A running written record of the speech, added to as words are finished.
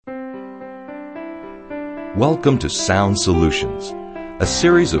Welcome to Sound Solutions, a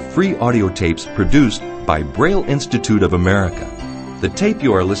series of free audio tapes produced by Braille Institute of America. The tape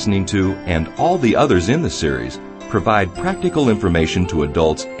you are listening to and all the others in the series provide practical information to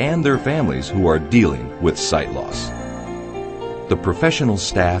adults and their families who are dealing with sight loss. The professional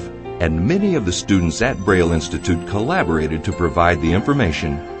staff and many of the students at Braille Institute collaborated to provide the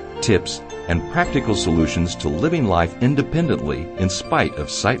information, tips, and practical solutions to living life independently in spite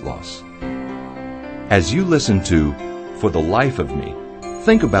of sight loss. As you listen to For the Life of Me,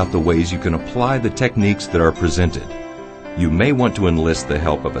 think about the ways you can apply the techniques that are presented. You may want to enlist the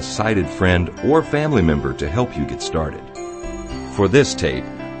help of a sighted friend or family member to help you get started. For this tape,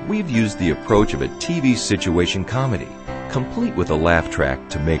 we've used the approach of a TV situation comedy, complete with a laugh track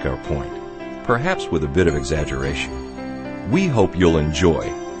to make our point, perhaps with a bit of exaggeration. We hope you'll enjoy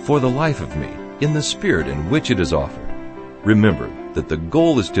For the Life of Me in the spirit in which it is offered. Remember that the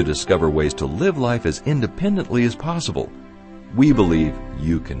goal is to discover ways to live life as independently as possible. We believe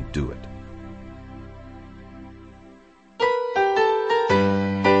you can do it.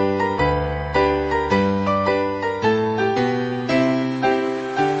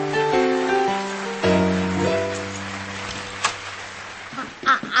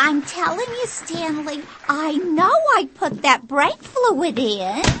 I'm telling you, Stanley, I know I put that brake fluid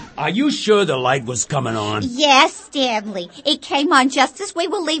in. Are you sure the light was coming on? Yes, Stanley. It came on just as we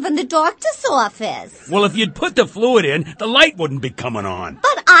were leaving the doctor's office. Well, if you'd put the fluid in, the light wouldn't be coming on.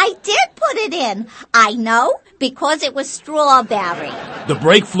 But I did put it in. I know, because it was strawberry. The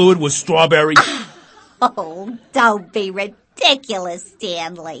brake fluid was strawberry? Oh, don't be ridiculous,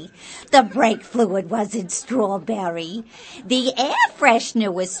 Stanley. The brake fluid wasn't strawberry. The air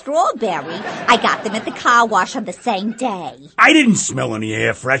freshener was strawberry. I got them at the car wash on the same day. I didn't smell any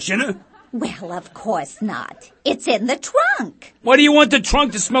air freshener. Well, of course not. It's in the trunk. Why do you want the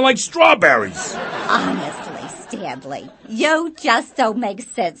trunk to smell like strawberries? Honestly, Stanley, you just don't make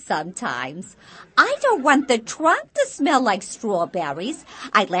sense sometimes. I don't want the trunk to smell like strawberries.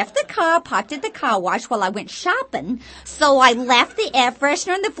 I left the car parked at the car wash while I went shopping, so I left the air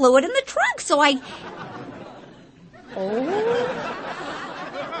freshener and the fluid in the trunk, so I...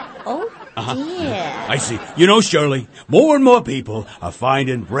 Oh, dear. I see. You know, Shirley, more and more people are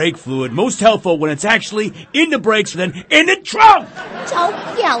finding brake fluid most helpful when it's actually in the brakes than in the trunk.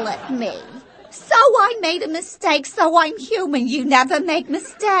 Don't yell at me. So I made a mistake, so I'm human. You never make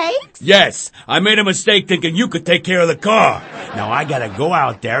mistakes? Yes, I made a mistake thinking you could take care of the car. Now I gotta go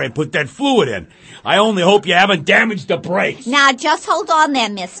out there and put that fluid in. I only hope you haven't damaged the brakes. Now just hold on there,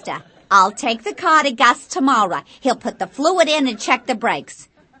 mister. I'll take the car to Gus tomorrow. He'll put the fluid in and check the brakes.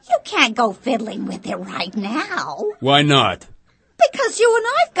 You can't go fiddling with it right now. Why not? Because you and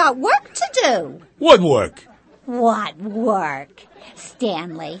I've got work to do. What work? What work?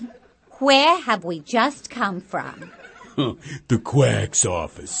 Stanley, where have we just come from? The quack's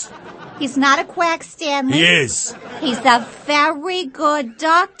office. He's not a quack, Stanley. He is. He's a very good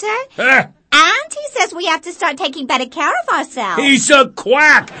doctor. And he says we have to start taking better care of ourselves. He's a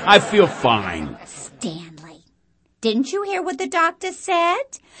quack. I feel fine. Stanley, didn't you hear what the doctor said?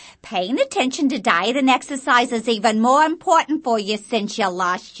 Paying attention to diet and exercise is even more important for you since you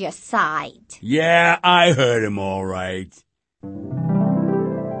lost your sight. Yeah, I heard him all right.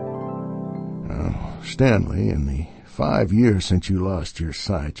 Stanley, in the 5 years since you lost your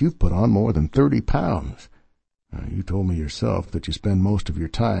sight, you've put on more than 30 pounds. You told me yourself that you spend most of your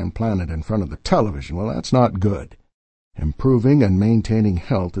time planted in front of the television. Well, that's not good. Improving and maintaining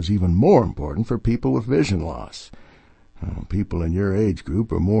health is even more important for people with vision loss. People in your age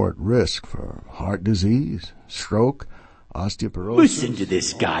group are more at risk for heart disease, stroke, osteoporosis. Listen to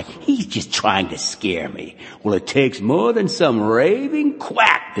this guy. He's just trying to scare me. Well, it takes more than some raving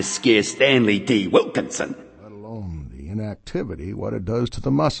quack to scare Stanley D. Wilkinson. Let alone the inactivity, what it does to the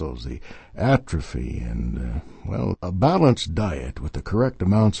muscles, the atrophy, and, a balanced diet with the correct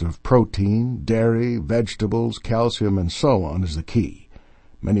amounts of protein, dairy, vegetables, calcium, and so on is the key.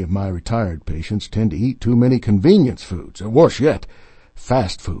 Many of my retired patients tend to eat too many convenience foods, or worse yet,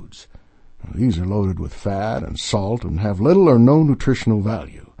 fast foods. These are loaded with fat and salt and have little or no nutritional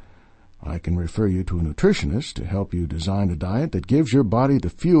value. I can refer you to a nutritionist to help you design a diet that gives your body the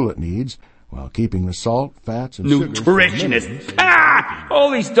fuel it needs while keeping the salt, fats, and nutritionist. Ah!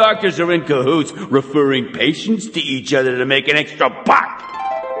 All these doctors are in cahoots, referring patients to each other to make an extra buck.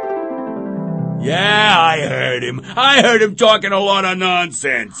 Yeah, I heard him. I heard him talking a lot of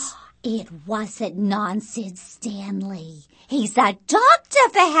nonsense. It wasn't nonsense, Stanley. He's a doctor,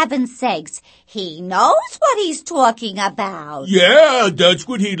 for heaven's sakes. He knows what he's talking about. Yeah, that's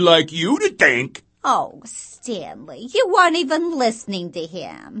what he'd like you to think. Oh, Stanley, you weren't even listening to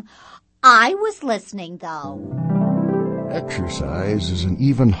him. I was listening, though. Exercise is an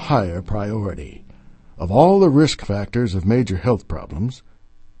even higher priority. Of all the risk factors of major health problems,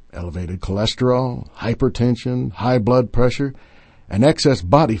 elevated cholesterol, hypertension, high blood pressure, and excess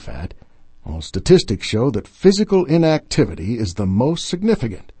body fat, all statistics show that physical inactivity is the most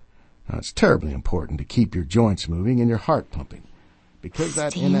significant. Now, it's terribly important to keep your joints moving and your heart pumping. Because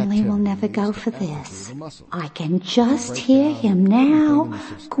that Stanley will never go for this. I can just hear him now,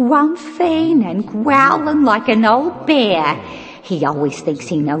 grumping and growling like an old bear. He always thinks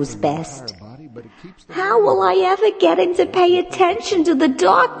he knows best. How will I ever get him to pay attention to the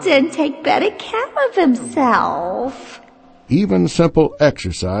doctor and take better care of himself? Even simple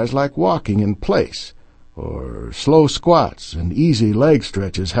exercise like walking in place, or slow squats and easy leg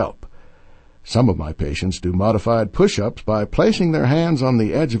stretches help. Some of my patients do modified push-ups by placing their hands on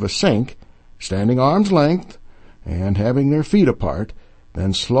the edge of a sink, standing arm's length, and having their feet apart,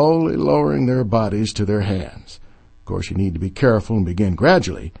 then slowly lowering their bodies to their hands. Of course, you need to be careful and begin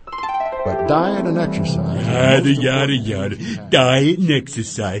gradually, but diet and exercise... Yada. Diet and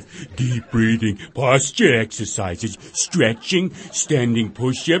exercise, deep breathing, posture exercises, stretching, standing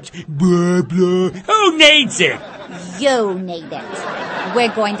push-ups, blah, blah. Who needs it? You need it.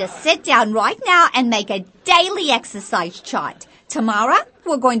 We're going to sit down right now and make a daily exercise chart. Tomorrow,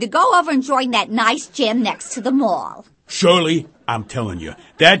 we're going to go over and join that nice gym next to the mall. Shirley, I'm telling you,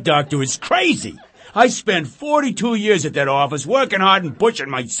 that doctor is crazy. I spent 42 years at that office working hard and pushing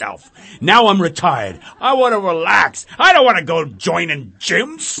myself. Now I'm retired. I want to relax. I don't want to go joining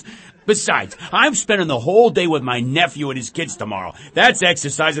gyms. Besides, I'm spending the whole day with my nephew and his kids tomorrow. That's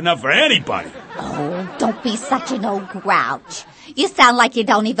exercise enough for anybody. Oh, don't be such an old grouch. You sound like you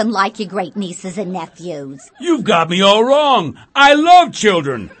don't even like your great nieces and nephews. You've got me all wrong. I love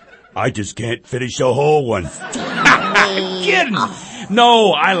children. I just can't finish a whole one. Kidding. Oh.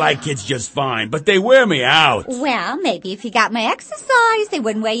 No, I like kids just fine, but they wear me out. Well, maybe if you got my exercise, they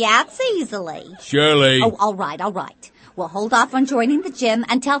wouldn't wear you out so easily. Shirley. Oh, all right. We'll hold off on joining the gym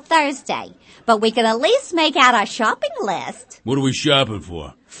until Thursday, but we can at least make out our shopping list. What are we shopping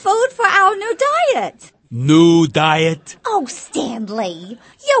for? Food for our new diet. New diet? Oh, Stanley,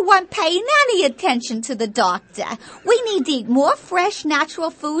 you weren't paying any attention to the doctor. We need to eat more fresh,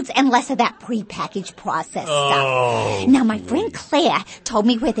 natural foods and less of that prepackaged processed stuff. Now, my friend Claire told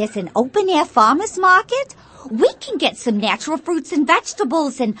me where there's an open-air farmer's market, we can get some natural fruits and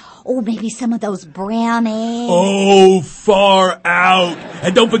vegetables and, maybe some of those brown eggs. Oh, far out.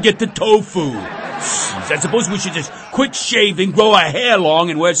 And don't forget the tofu. Jeez, I suppose we should just quit shaving, grow our hair long,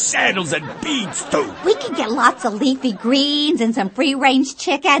 and wear sandals and beads, too. We can get lots of leafy greens and some free-range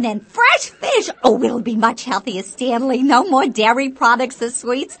chicken and fresh fish. Oh, it'll be much healthier, Stanley. No more dairy products or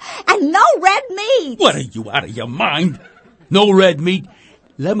sweets, and no red meat. What, are you out of your mind? No red meat?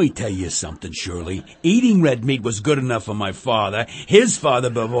 Let me tell you something, Shirley. Eating red meat was good enough for my father, his father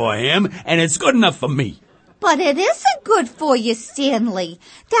before him, and it's good enough for me. But it isn't good for you, Stanley.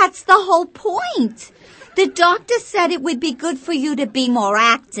 That's the whole point. The doctor said it would be good for you to be more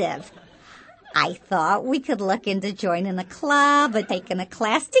active. I thought we could look into joining a club or taking a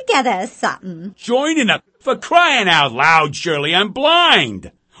class together or something. Joining for crying out loud, Shirley, I'm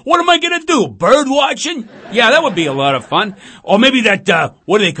blind. What am I going to do, bird watching? Yeah, that would be a lot of fun. Or maybe that,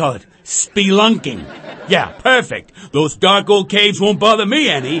 what do they call it? Spelunking. Yeah, perfect. Those dark old caves won't bother me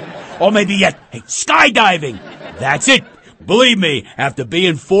any. Or maybe skydiving. That's it. Believe me, after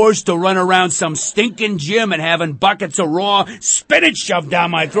being forced to run around some stinking gym and having buckets of raw spinach shoved down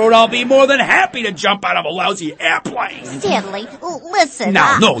my throat, I'll be more than happy to jump out of a lousy airplane. Stanley, listen.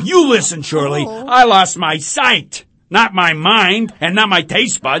 No, you listen, Shirley. I lost my sight. Not my mind, and not my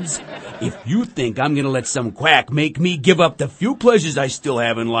taste buds. If you think I'm gonna let some quack make me give up the few pleasures I still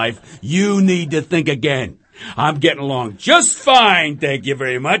have in life, you need to think again. I'm getting along just fine, thank you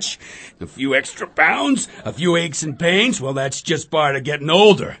very much. A few extra pounds, a few aches and pains, well, that's just part of getting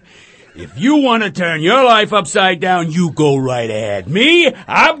older. If you want to turn your life upside down, you go right ahead. Me,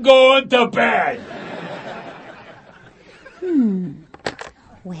 I'm going to bed.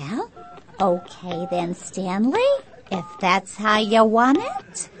 Well, okay then, Stanley. If that's how you want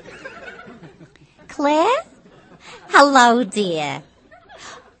it. Claire? Hello, dear.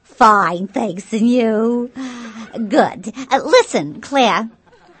 Fine, thanks, and you? Good. Listen, Claire,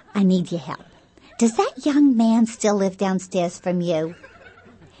 I need your help. Does that young man still live downstairs from you?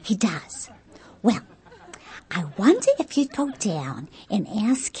 He does. Well, I wonder if you'd go down and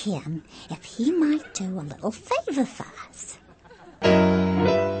ask him if he might do a little favor for us.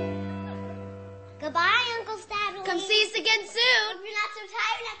 Goodbye, Uncle Stanley. Come see us again soon. We're not so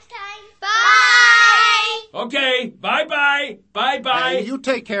tired next time. Bye! Okay, bye-bye. Bye-bye. Hey, you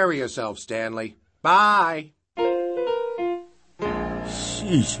take care of yourself, Stanley. Bye.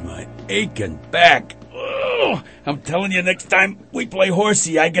 Sheesh, my aching back. Ugh, I'm telling you, next time we play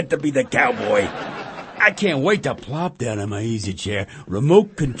horsey, I get to be the cowboy. I can't wait to plop down in my easy chair,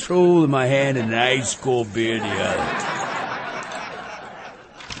 remote control in my hand and an ice cold beer in the other.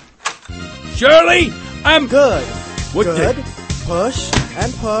 Shirley, I'm Good. What Good. the? Push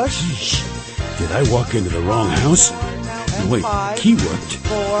and push. Sheesh, did I walk into the wrong house? And Wait, 5, key worked.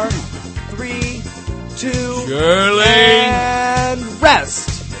 4, 3, 2, Shirley! and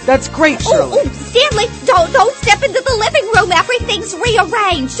rest. That's great, Shirley. Oh, Stanley, don't step into the living room. Everything's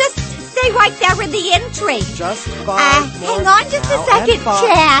rearranged. Just stay right there in the entry. Just 5 more Hang on just a now, second, and 5.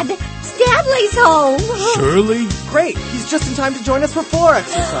 Chad. Stanley's home. Shirley? Great. He's just in time to join us for floor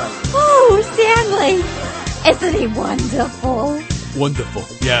exercise. Oh, Stanley. Isn't he wonderful? Wonderful.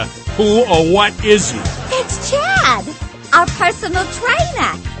 Yeah. Who or what is he? It's Chad, our personal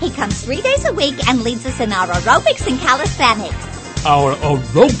trainer. He comes 3 days a week and leads us in our aerobics and calisthenics. Our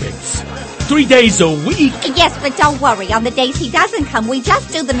aerobics? 3 days a week? Yes, but don't worry. On the days he doesn't come, we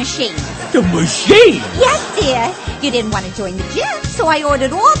just do the machine. The machine? Yes, dear. You didn't want to join the gym, so I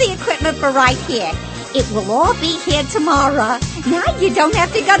ordered all the equipment for right here. It will all be here tomorrow. Now you don't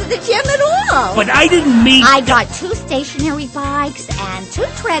have to go to the gym at all. But I didn't mean... I got 2 stationary bikes and 2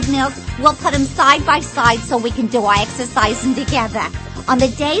 treadmills. We'll put them side by side so we can do our exercising together. On the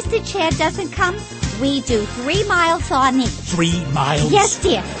days the Chad doesn't come, we do 3 miles on each. 3 miles? Yes,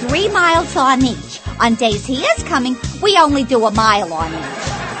 dear, 3 miles on each. On days he is coming, we only do 1 mile on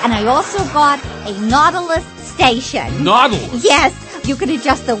each. And I also got a Nautilus station. Nautilus? Yes, you can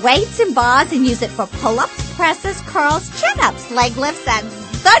adjust the weights and bars and use it for pull-ups, presses, curls, chin-ups, leg lifts, and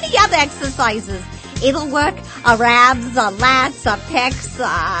 30 other exercises. It'll work our abs, our lats, our pecs,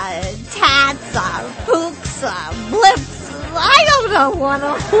 tats, our pooks, blips. I don't know what.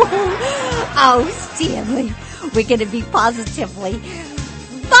 Oh, Stanley, we're going to be positively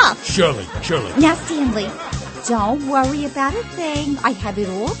buff. Shirley. Now, Stanley, don't worry about a thing. I have it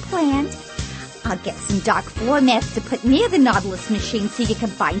all planned. I'll get some dark floor mats to put near the Nautilus machine so you can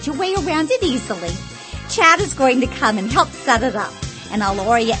find your way around it easily. Chad is going to come and help set it up, and I'll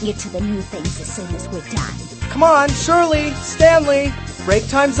orient you to the new things as soon as we're done. Come on, Shirley, Stanley. Break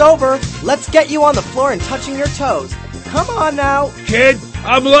time's over. Let's get you on the floor and touching your toes. Come on now. Kid,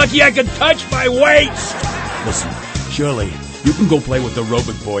 I'm lucky I can touch my weights. Listen, Shirley, you can go play with the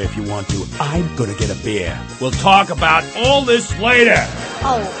aerobic boy if you want to. I'm gonna get a beer. We'll talk about all this later.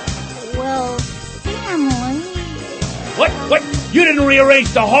 Oh, well, Stanley... What? You didn't rearrange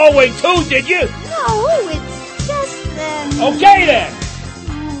the hallway too, did you? No, it's just... Okay then. Oh,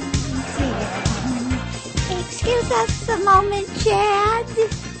 dear. Excuse us a moment, Chad.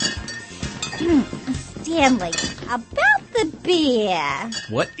 Stanley, about the beer.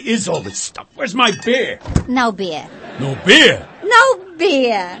 What is all this stuff? Where's my beer? No beer. No beer? No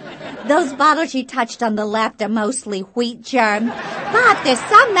beer. Those bottles you touched on the left are mostly wheat germ, but there's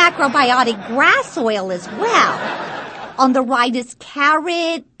some macrobiotic grass oil as well. On the right is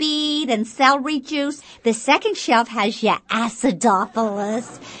carrot, beet, and celery juice. The second shelf has your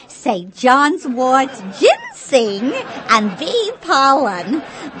acidophilus, St. John's wort, ginseng, and bee pollen.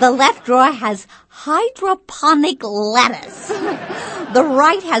 The left drawer has hydroponic lettuce. The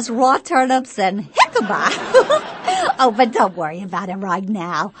right has raw turnips and jicama. Oh, but don't worry about it right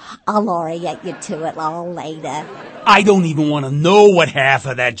now. I'll orient you to it all later. I don't even want to know what half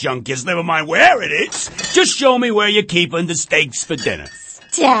of that junk is. Never mind where it is. Just show me where you're keeping the steaks for dinner.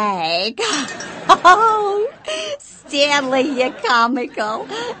 Steak. Oh, Stanley, you're comical.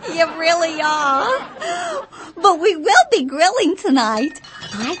 You really are. But we will be grilling tonight.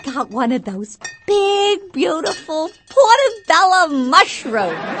 I got one of those big, beautiful portobello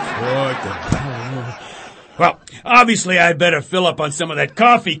mushrooms. Portobello. Well, obviously I better fill up on some of that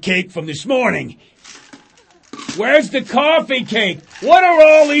coffee cake from this morning. Where's the coffee cake? What are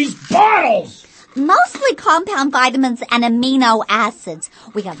all these bottles? Mostly compound vitamins and amino acids.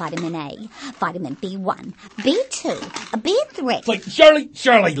 We got vitamin A, vitamin B1, B2, B3. Wait,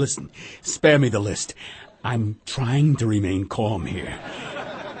 Shirley, listen. Spare me the list. I'm trying to remain calm here.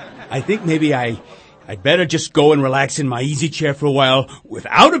 I think maybe I'd better just go and relax in my easy chair for a while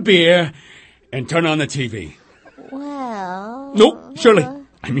without a beer and turn on the TV. Well... No, Shirley,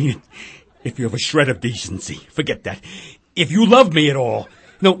 I mean it. If you have a shred of decency, forget that. If you love me at all,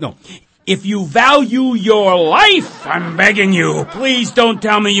 no. If you value your life, I'm begging you, please don't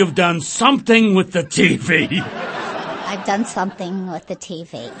tell me you've done something with the TV. I've done something with the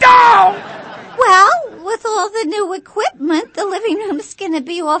TV. No! Well, with all the new equipment, the living room's going to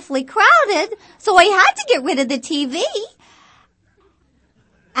be awfully crowded, so I had to get rid of the TV.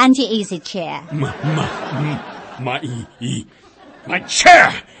 And your easy chair. My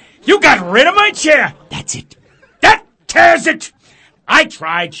chair! You got rid of my chair! That's it. That tears it! I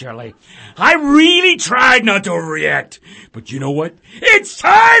tried, Shirley. I really tried not to overreact. But you know what? It's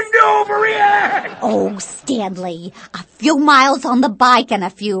time to overreact! Oh, Stanley, a few miles on the bike and a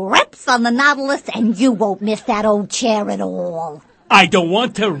few reps on the Nautilus and you won't miss that old chair at all. I don't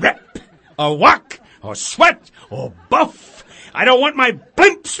want to rep, or walk, or sweat, or buff. I don't want my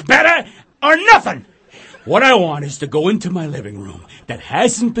blimps better, or nothing. What I want is to go into my living room that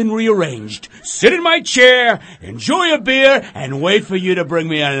hasn't been rearranged, sit in my chair, enjoy a beer, and wait for you to bring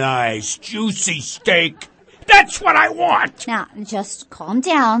me a nice, juicy steak. That's what I want! Now, just calm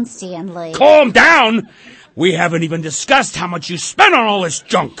down, Stanley. Calm down? We haven't even discussed how much you spent on all this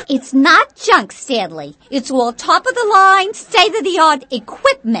junk. It's not junk, Stanley. It's all top-of-the-line, state-of-the-art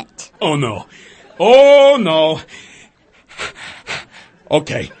equipment. Oh, no. Oh, no.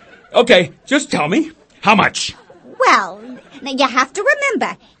 Okay, just tell me. How much? Well, now you have to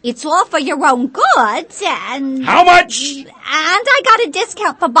remember, it's all for your own good, and... How much? And I got a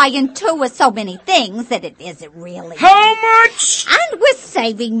discount for buying 2 or so many things that it isn't really. How much? And we're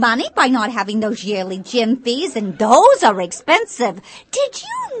saving money by not having those yearly gym fees, and those are expensive. Did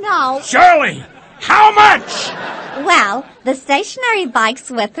you know... Shirley, how much? Well, the stationary bikes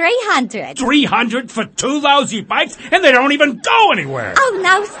were $300. 300 for 2 lousy bikes, and they don't even go anywhere. Oh,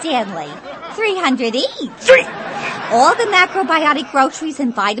 no, Stanley. 300 each. All the macrobiotic groceries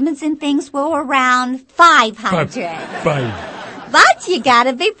and vitamins and things were around 500. But you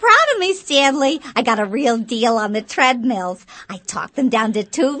gotta be proud of me, Stanley. I got a real deal on the treadmills. I talked them down to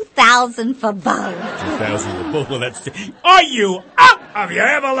 2,000 for both. 2,000 for both? Well, that's... Are you out of your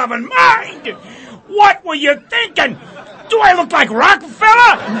ever-loving mind? What were you thinking? Do I look like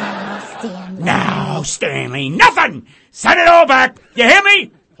Rockefeller? No, Stanley. No, Stanley, nothing. Send it all back. You hear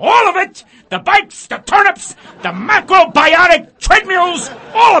me? All of it. The bikes, the turnips, the macrobiotic treadmills,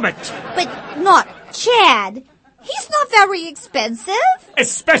 all of it. But not Chad. He's not very expensive.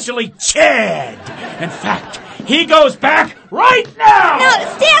 Especially Chad. In fact, he goes back right now. No,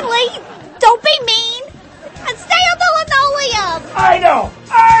 Stanley, don't be mean. And stay on the linoleum. I know.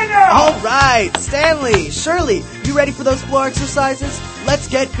 All right, Stanley, Shirley, you ready for those floor exercises? Let's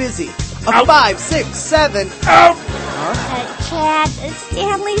get busy. A 5, 6, 7. Out. Chad,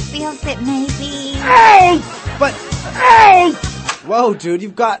 Stanley feels it maybe. Out. But... Out. Whoa, dude,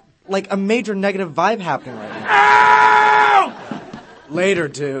 you've got, like, a major negative vibe happening right now. Out. Later,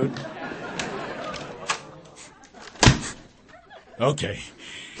 dude. Okay.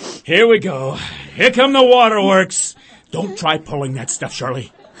 Here we go. Here come the waterworks. Don't try pulling that stuff,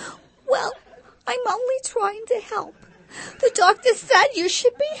 Shirley. Well, I'm only trying to help. The doctor said you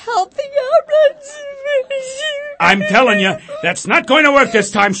should be healthier. I'm telling you, that's not going to work this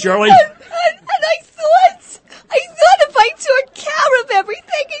time, Shirley. And I thought if I took care of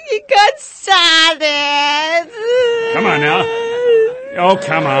everything and you got started. Come on now. Oh,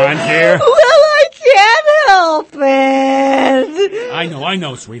 come on, here. Well, I can't help it. I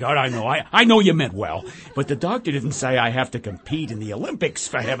know, sweetheart, I know. I know you meant well. But the doctor didn't say I have to compete in the Olympics,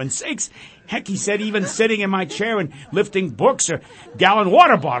 for heaven's sakes. Heck, he said even sitting in my chair and lifting books or gallon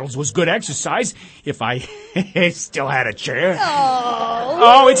water bottles was good exercise if I still had a chair.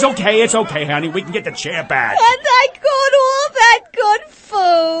 Oh, it's okay, honey. We can get the chair back. And I got all that good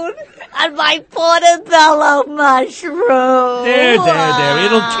food and my portobello mushroom. There.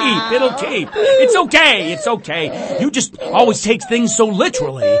 It'll keep. It's okay. You just always take things so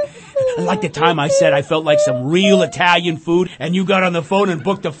literally. Like the time I said I felt like some real Italian food and you got on the phone and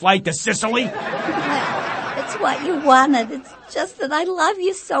booked a flight to Sicily. Well, it's what you wanted. It's just that I love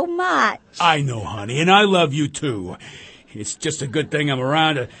you so much. I know, honey, and I love you too. It's just a good thing I'm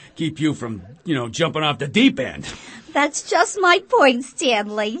around to keep you from, jumping off the deep end. That's just my point,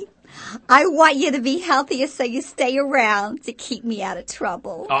 Stanley. I want you to be healthier so you stay around to keep me out of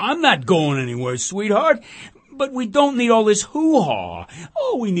trouble. I'm not going anywhere, sweetheart. But we don't need all this hoo-ha.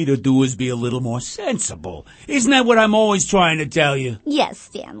 All we need to do is be a little more sensible. Isn't that what I'm always trying to tell you? Yes,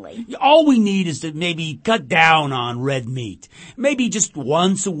 Stanley. All we need is to maybe cut down on red meat. Maybe just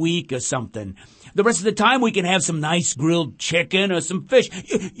once a week or something. The rest of the time we can have some nice grilled chicken or some fish.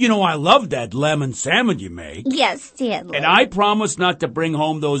 I love that lemon salmon you make. Yes, Stanley. And I promise not to bring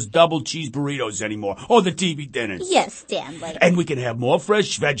home those double cheese burritos anymore, or the TV dinners. Yes, Stanley. And we can have more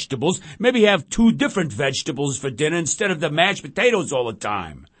fresh vegetables. Maybe have 2 different vegetables for dinner instead of the mashed potatoes all the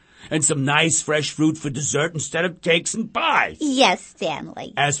time. And some nice fresh fruit for dessert instead of cakes and pies. Yes,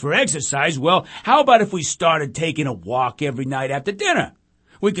 Stanley. As for exercise, well, how about if we started taking a walk every night after dinner?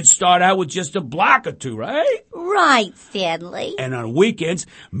 We could start out with just a block or two, right? Right, Stanley. And on weekends,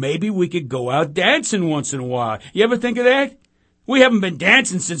 maybe we could go out dancing once in a while. You ever think of that? We haven't been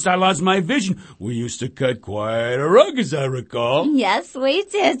dancing since I lost my vision. We used to cut quite a rug, as I recall. Yes, we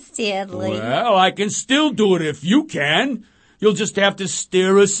did, Stanley. Well, I can still do it if you can. You'll just have to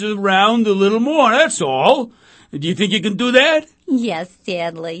steer us around a little more, that's all. Do you think you can do that? Yes,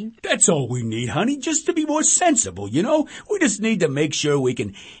 Stanley. That's all we need, honey, just to be more sensible, you know? We just need to make sure we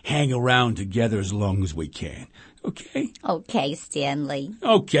can hang around together as long as we can. Okay? Okay, Stanley.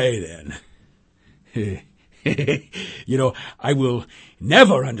 Okay, then. You know, I will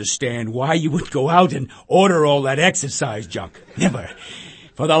never understand why you would go out and order all that exercise junk. Never.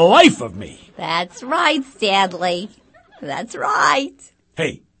 For the life of me. That's right, Stanley. That's right.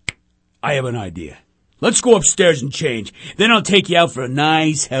 Hey, I have an idea. Let's go upstairs and change. Then I'll take you out for a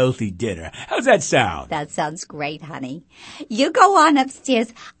nice, healthy dinner. How's that sound? That sounds great, honey. You go on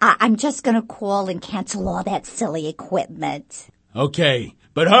upstairs. I'm just going to call and cancel all that silly equipment. Okay,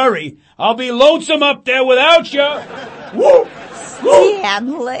 but hurry. I'll be lonesome up there without you. Woo!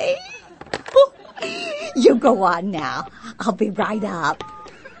 Stanley. You go on now. I'll be right up.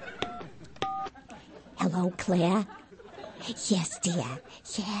 Hello, Claire? Yes, dear.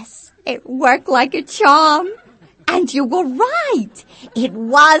 Yes. It worked like a charm. And you were right. It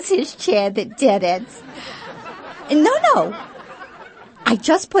was his chair that did it. No. I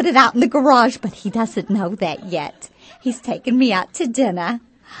just put it out in the garage, but he doesn't know that yet. He's taking me out to dinner.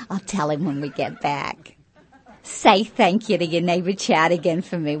 I'll tell him when we get back. Say thank you to your neighbor Chad again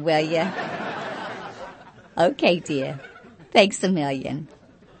for me, will you? Okay, dear. Thanks a million.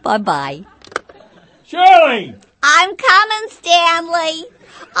 Bye-bye. Shirley! I'm coming, Stanley.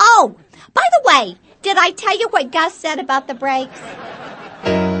 Oh, by the way, did I tell you what Gus said about the brakes?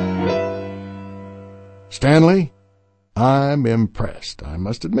 Stanley, I'm impressed, I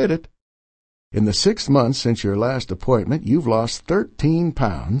must admit it. In the 6 months since your last appointment, you've lost 13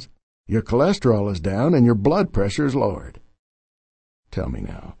 pounds, your cholesterol is down, and your blood pressure is lowered. Tell me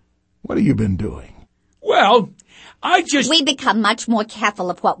now, what have you been doing? Well, We become much more careful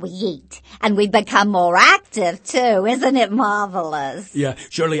of what we eat. And we become more active, too. Isn't it marvelous? Yeah,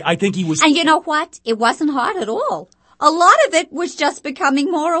 Shirley, I think he was... And you know what? It wasn't hard at all. A lot of it was just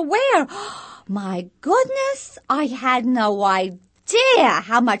becoming more aware. My goodness, I had no idea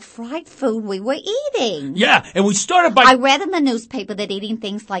how much fried food we were eating. Yeah, and we started by... I read in the newspaper that eating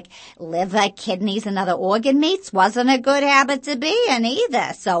things like liver, kidneys, and other organ meats wasn't a good habit to be in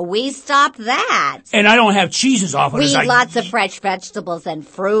either, so we stopped that. And I don't have cheeses often We as eat lots of fresh vegetables and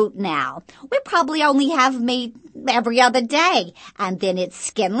fruit now. We probably only have meat every other day, and then it's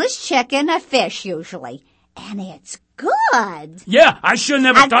skinless chicken or fish usually. And it's good. Yeah, I should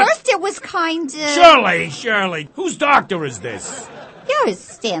never... At first it was kind of... Shirley, whose doctor is this? Yours,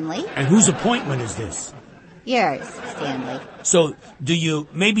 Stanley. And whose appointment is this? Yours, Stanley. So, do you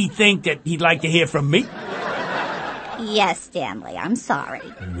maybe think that he'd like to hear from me? Yes, Stanley, I'm sorry.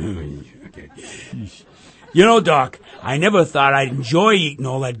 Okay. You know, Doc, I never thought I'd enjoy eating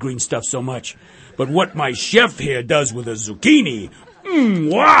all that green stuff so much. But what my chef here does with a zucchini...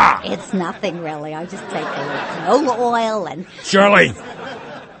 wow! It's nothing, really. I just take a little canola oil and... Shirley!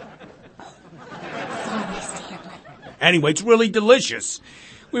 Sorry, Stanley. Anyway, it's really delicious.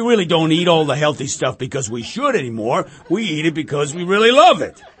 We really don't eat all the healthy stuff because we should anymore. We eat it because we really love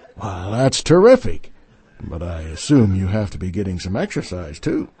it. Well, that's terrific. But I assume you have to be getting some exercise,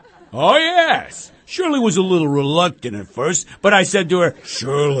 too. Oh, yes. Shirley was a little reluctant at first, but I said to her,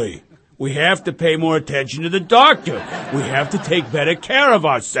 Shirley, we have to pay more attention to the doctor. We have to take better care of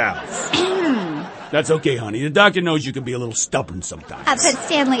ourselves. That's okay, honey. The doctor knows you can be a little stubborn sometimes. But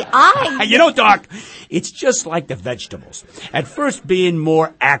Stanley, You know, Doc, it's just like the vegetables. At first, being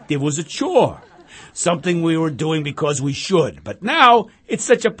more active was a chore. Something we were doing because we should. But now, it's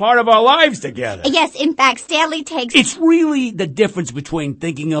such a part of our lives together. Yes, in fact, Stanley takes... It's really the difference between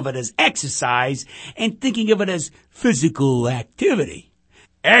thinking of it as exercise and thinking of it as physical activity.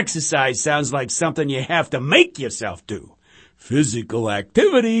 Exercise sounds like something you have to make yourself do. Physical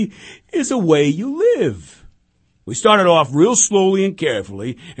activity is a way you live. We started off real slowly and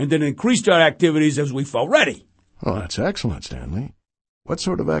carefully, and then increased our activities as we felt ready. Well, that's excellent, Stanley. What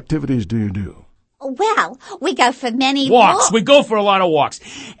sort of activities do you do? Well, we go for many walks. We go for a lot of walks.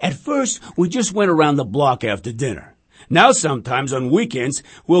 At first, we just went around the block after dinner. Now sometimes on weekends,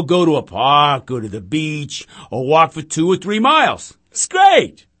 we'll go to a park, go to the beach, or walk for 2 or 3 miles. It's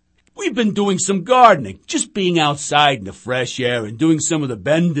great. We've been doing some gardening, just being outside in the fresh air and doing some of the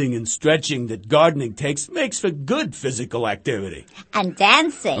bending and stretching that gardening makes for good physical activity. And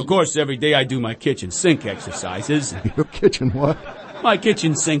dancing. Of course, every day I do my kitchen sink exercises. Your kitchen what? My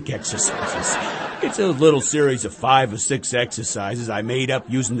kitchen sink exercises. It's a little series of 5 or 6 exercises I made up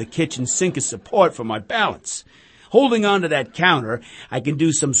using the kitchen sink as support for my balance. Holding onto that counter, I can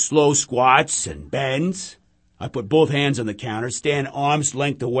do some slow squats and bends. I put both hands on the counter, stand arm's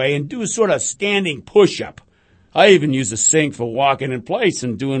length away, and do a sort of standing push-up. I even use the sink for walking in place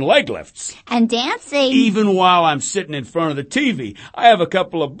and doing leg lifts. And dancing. Even while I'm sitting in front of the TV, I have a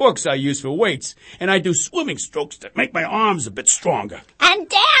couple of books I use for weights, and I do swimming strokes that make my arms a bit stronger. And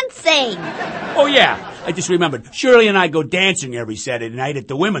dancing. Oh, yeah. I just remembered. Shirley and I go dancing every Saturday night at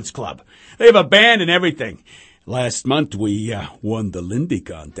the Women's Club. They have a band and everything. Last month, we won the Lindy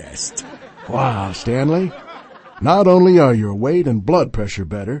contest. Wow, Stanley. Not only are your weight and blood pressure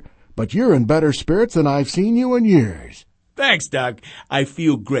better, but you're in better spirits than I've seen you in years. Thanks, Doc. I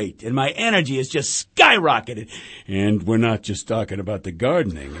feel great, and my energy has just skyrocketed. And we're not just talking about the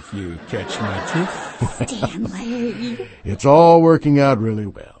gardening, if you catch my drift. Stanley. It's all working out really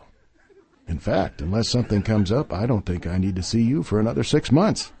well. In fact, unless something comes up, I don't think I need to see you for another 6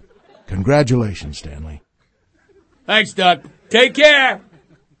 months. Congratulations, Stanley. Thanks, Doc. Take care.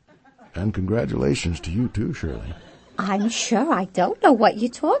 And congratulations to you too, Shirley. I'm sure I don't know what you're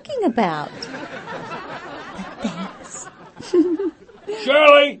talking about. But thanks.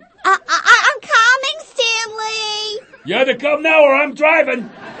 Shirley! I'm coming, Stanley. You either come now or I'm driving.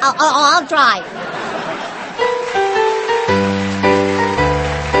 I'll drive.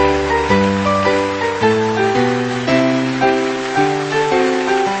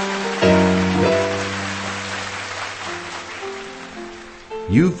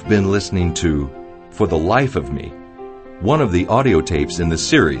 You've been listening to For the Life of Me, one of the audio tapes in the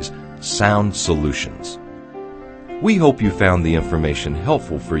series Sound Solutions. We hope you found the information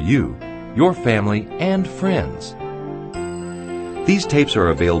helpful for you, your family, and friends. These tapes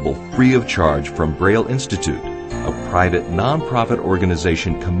are available free of charge from Braille Institute, a private non-profit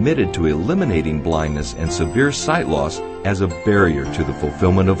organization committed to eliminating blindness and severe sight loss as a barrier to the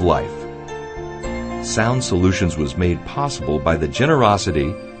fulfillment of life. Sound Solutions was made possible by the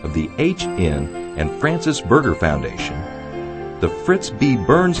generosity of the H.N. and Francis Berger Foundation, the Fritz B.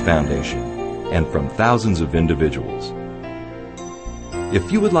 Burns Foundation, and from thousands of individuals.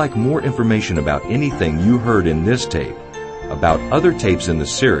 If you would like more information about anything you heard in this tape, about other tapes in the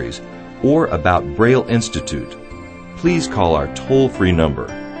series, or about Braille Institute, please call our toll-free number,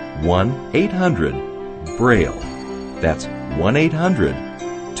 1-800-BRAILLE. That's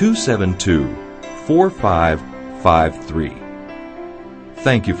 1-800-272-4553.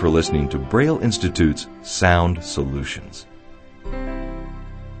 Thank you for listening to Braille Institute's Sound Solutions.